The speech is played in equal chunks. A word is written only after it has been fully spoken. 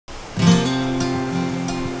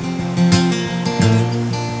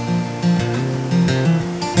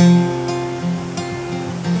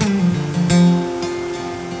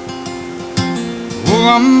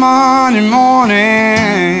One Monday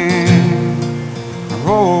morning, I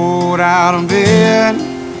rolled out of bed,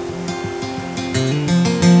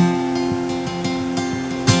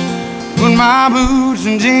 put my boots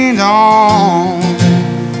and jeans on,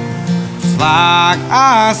 just like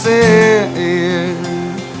I said.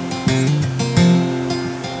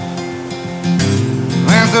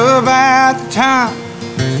 Glanced up at the time,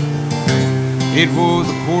 it was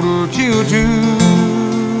 1:45.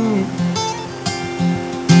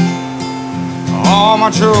 All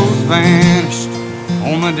my troubles vanished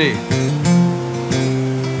on the day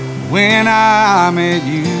when I met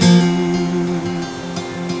you.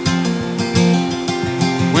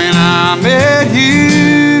 When I met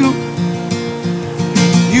you,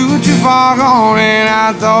 you were too far gone and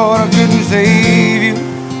I thought I couldn't save you.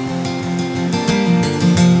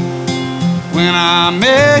 When I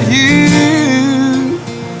met you,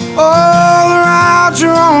 oh, the route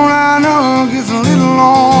you're on, I know gets a little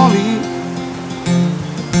lonely.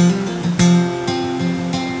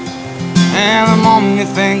 And the moment you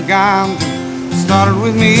think I'm through, started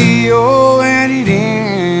with me, oh, and it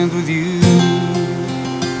ends with you.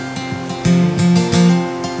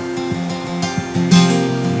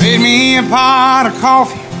 Made me a pot of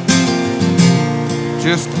coffee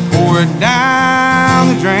just to pour it down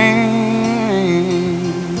the drain.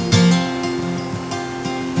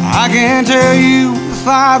 I can't tell you what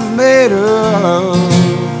life's made of,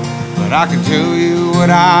 but I can tell you what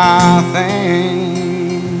I think.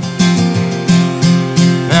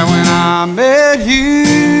 That when I met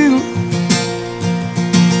you,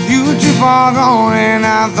 you were too far gone and I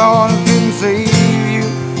thought I couldn't save you.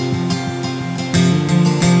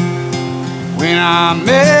 When I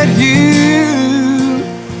met you,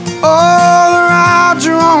 oh, the route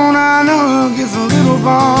you're on, I know gets a little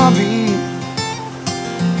bumpy.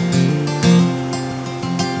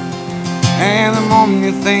 And the moment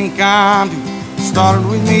you think I'm through, started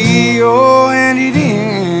with me, oh, and it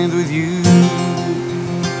ends with you.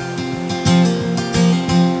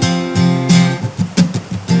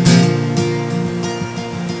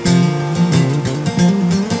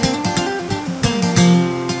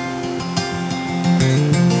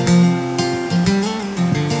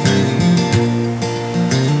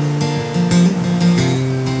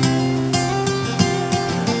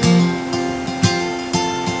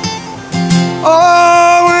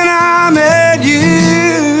 Oh, when I met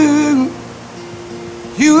you,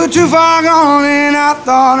 you were too far gone and I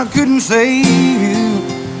thought I couldn't save you.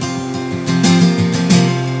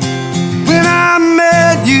 When I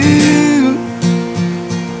met you,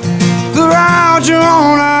 the route you're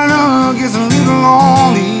on, I know gets a little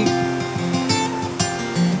lonely.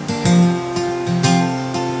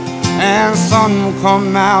 And the sun will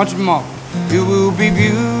come out tomorrow, it will be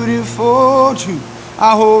beautiful too.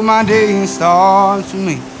 I hope my day starts with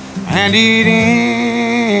me and it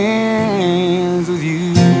ends with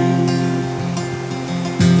you.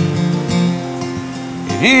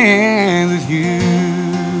 It ends with you.